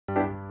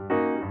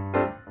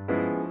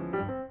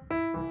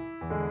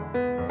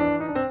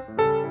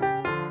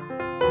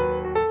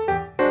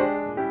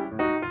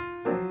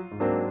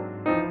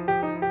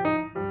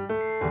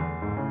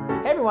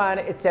everyone,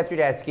 it's Seth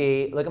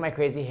Rudetsky. Look at my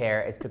crazy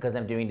hair. It's because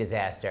I'm doing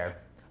Disaster.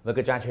 Look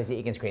at John Treacy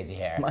Egan's crazy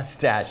hair.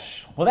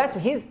 Mustache. Well, that's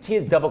he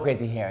has double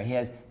crazy hair. He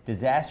has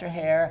Disaster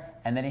hair,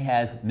 and then he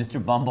has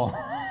Mr. Bumble,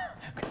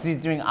 because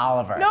he's doing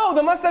Oliver. No,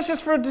 the mustache is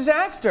for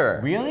Disaster.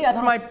 Really?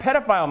 That's my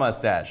pedophile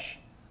mustache.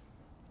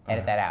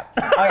 Edit that out.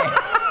 Okay.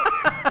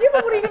 Yeah,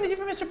 but what are you going to do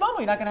for Mr. Bumble?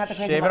 You're not going to have the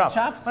crazy Shave it off.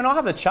 chops? I don't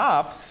have the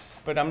chops,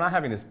 but I'm not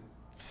having this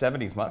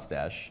 70s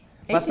mustache.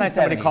 Last night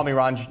somebody called me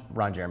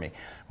Ron Jeremy.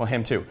 Well,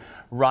 him too.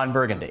 Ron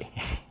Burgundy.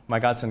 My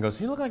godson goes,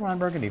 you look like Ron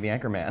Burgundy, the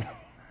anchor man.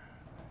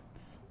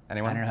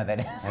 Anyone? I don't know how that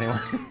is.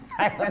 Anyone?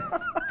 Silence.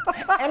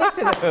 And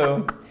into the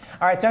Who.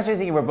 All right, John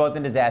Treacy, we're both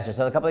in Disaster.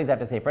 So a couple things I have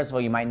to say. First of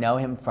all, you might know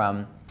him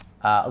from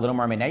Little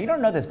Mermaid. Now, you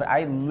don't know this, but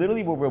I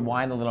literally will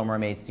rewind the Little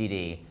Mermaid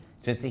CD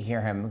just to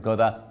hear him go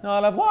the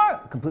au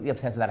revoir, completely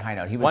obsessed with that high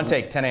note. He was One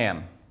take, 10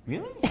 a.m.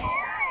 Really?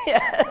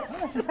 Yes. Oh,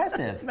 that's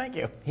impressive. Thank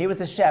you. He was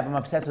the chef. I'm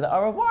obsessed with the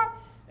au revoir.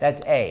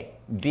 That's A.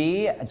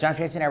 B, John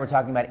Treacy and I were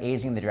talking about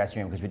aging in the dressing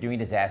room because we're doing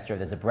Disaster.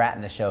 There's a brat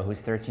in the show who's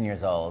 13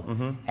 years old.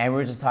 And we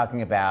were just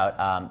talking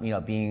about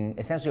being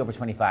essentially over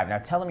 25. Now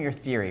tell them your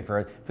theory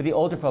for the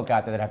older folk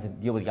out there that have to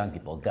deal with young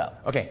people. Go.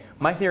 Okay,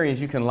 my theory is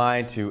you can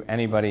lie to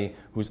anybody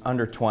who's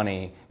under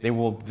 20.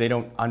 They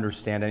don't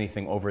understand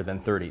anything over than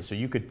 30. So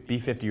you could be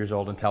 50 years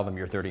old and tell them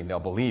you're 30 and they'll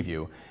believe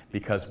you,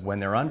 because when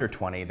they're under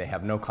 20, they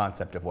have no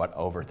concept of what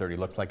over 30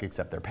 looks like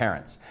except their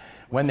parents.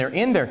 When they're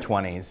in their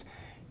 20s,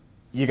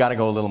 you got to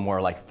go a little more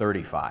like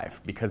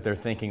 35, because they're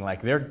thinking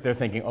like they're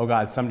thinking, oh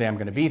God, someday I'm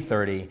going to be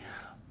 30,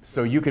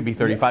 so you could be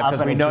 35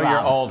 because we know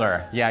you're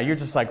older. Yeah, you're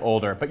just like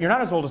older, but you're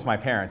not as old as my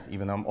parents,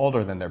 even though I'm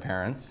older than their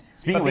parents.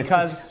 Speaking but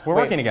because we're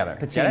working together.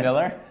 Patina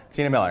Miller.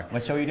 Patina Miller.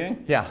 What show are you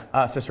doing?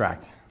 Yeah, Sister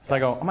Act. So I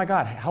go, oh my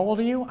God, how old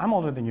are you? I'm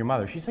older than your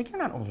mother. She's like, you're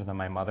not older than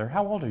my mother.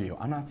 How old are you?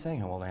 I'm not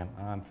saying how old I am.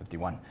 I'm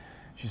 51.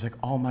 She's like,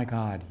 oh my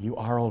God, you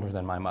are older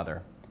than my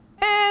mother.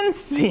 And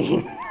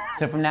scene.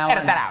 So from now on,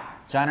 edit that out.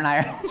 John and I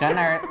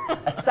are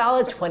a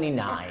solid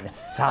 29.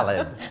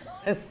 Solid.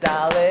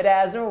 Solid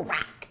as a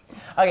rock.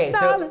 Okay,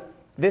 solid. So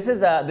this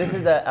is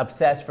a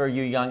obsessed for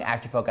you young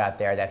actor folk out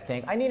there that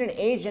think, I need an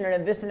agent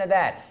and this and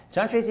that.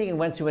 John Treacy Egan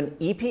went to an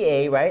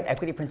EPA, right?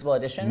 Equity Principal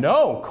Audition?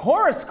 No,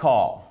 chorus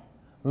call.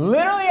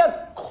 Literally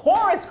a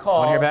chorus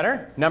call. Want to hear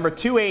better? Number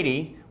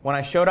 280. When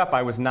I showed up,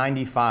 I was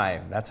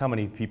 95. That's how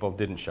many people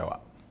didn't show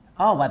up.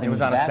 Oh, wow. It was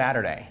on a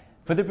Saturday.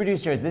 For the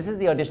producers, this is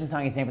the audition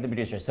song he's saying for the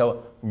producers.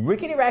 So,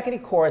 rickety rackety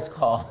chorus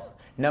call,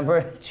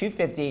 number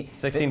 250.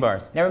 16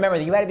 bars. Now remember,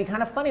 you had to be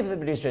kind of funny for the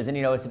producers, and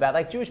it's about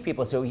like Jewish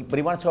people. So, but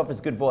he wanted to offer his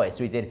good voice.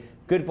 So he did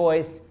good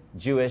voice,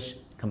 Jewish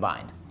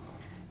combined.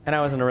 And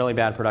I was in a really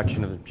bad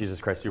production of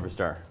Jesus Christ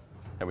Superstar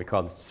that we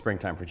called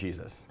Springtime for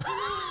Jesus.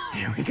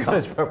 Here we go. So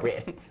it's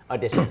appropriate.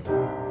 Audition.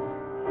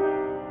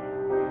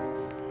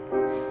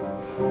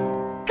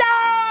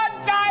 God,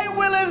 thy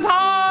will is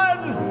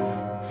hard.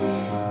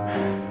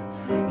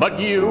 But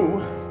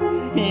you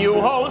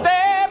hold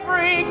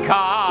every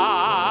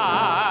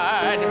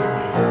card.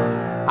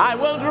 I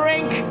will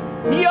drink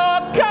your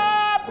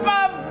cup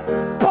of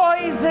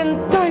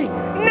poison.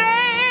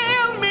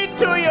 Nail me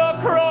to your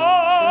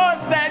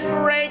cross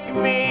and break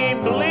me,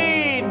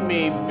 bleed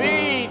me,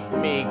 beat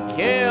me,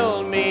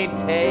 kill me,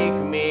 take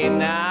me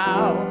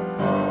now,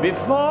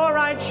 before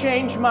I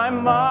change my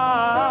mind.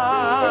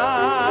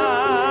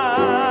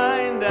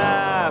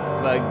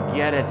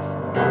 Forget it.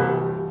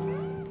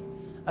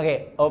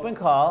 Okay, open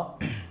call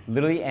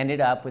literally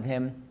ended up with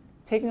him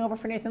taking over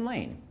for Nathan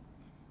Lane.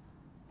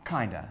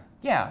 Kinda.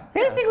 Yeah.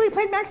 Basically, he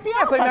played Max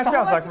Bielsa. I played Max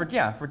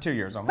Bielsa for 2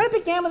 years almost. But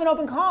it began with an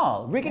open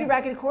call, rickety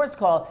rackety chorus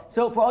call.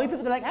 So for all you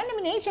people that are like, I'm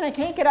an agent, I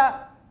can't get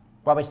a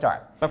Broadway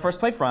star. But first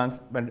played Franz,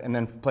 and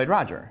then played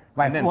Roger.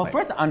 Right. And then well,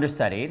 first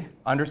understudied.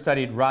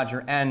 Understudied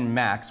Roger and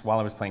Max while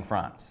I was playing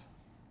Franz.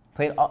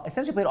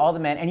 Essentially played all the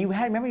men, and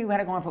remember you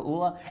had it going for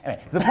Ula?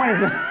 Anyway, the point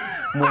is,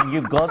 when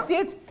you got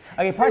it.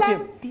 Okay, part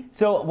two.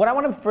 So what I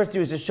want to first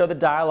do is just show the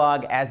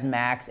dialogue as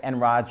Max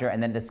and Roger,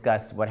 and then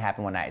discuss what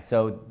happened one night.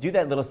 So do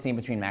that little scene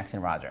between Max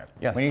and Roger.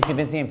 Yes. When you're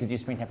convincing him to do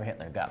Springtime for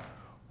Hitler, go.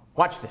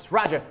 Watch this.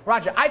 Roger,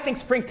 I think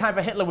Springtime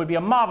for Hitler would be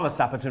a marvelous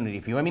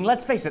opportunity for you. I mean,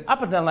 let's face it,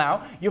 up until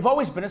now, you've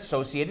always been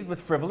associated with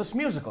frivolous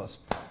musicals.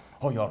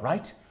 Oh, you're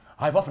right.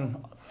 I've often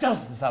felt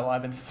as though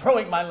I've been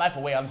throwing my life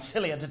away on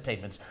silly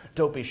entertainments.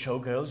 Dopey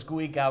showgirls,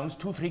 gooey gowns,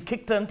 2-3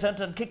 kick turn, turn,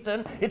 turn, kick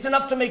turn. It's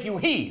enough to make you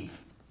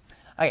heave.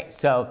 Okay,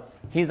 so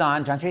he's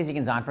on, John Treacy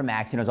Egan's on for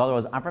Max. He knows all the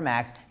roles on for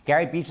Max.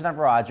 Gary Beach is on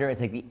for Roger.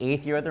 It's like the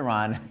 8th year of the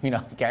run.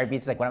 Gary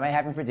Beach is like, what am I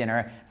having for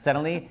dinner?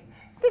 Suddenly,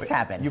 this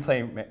happened. You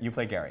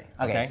play Gary.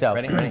 Okay, so.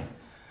 Ready?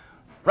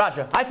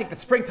 Roger, I think that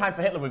Springtime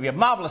for Hitler would be a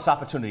marvelous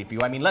opportunity for you.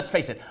 I mean, let's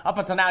face it, up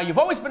until now, you've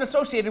always been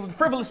associated with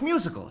frivolous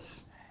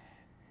musicals.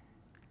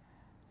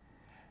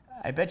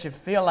 I bet you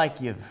feel like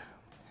you've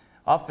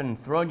often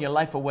thrown your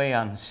life away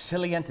on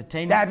silly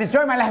entertainment. I've been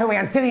throwing my life away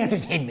on silly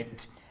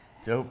entertainment.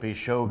 Dopey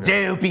showgirls.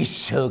 Dopey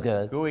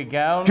showgirls. Gooey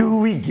gowns.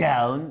 Gooey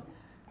gown.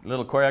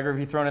 Little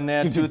choreography thrown in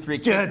there.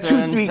 2-3 kick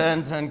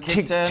turn,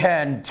 kick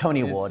turn.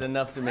 Tony Award. It's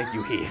enough to make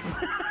you heave.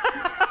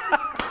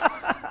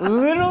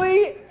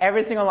 Literally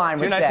every single line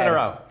was said. 2 nights in a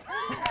row.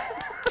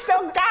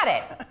 Still got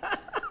it.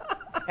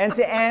 And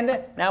to end,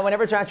 now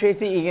whenever John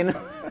Treacy Egan,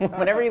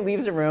 whenever he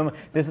leaves a room,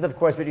 this is of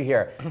course what you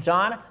hear.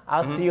 John,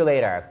 I'll see you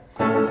later.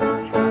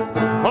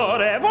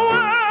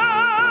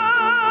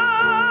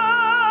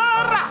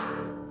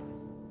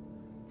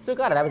 Still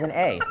got it, that was an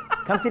A.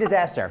 Come see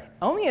Disaster.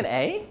 Only an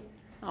A?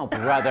 Oh,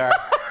 brother.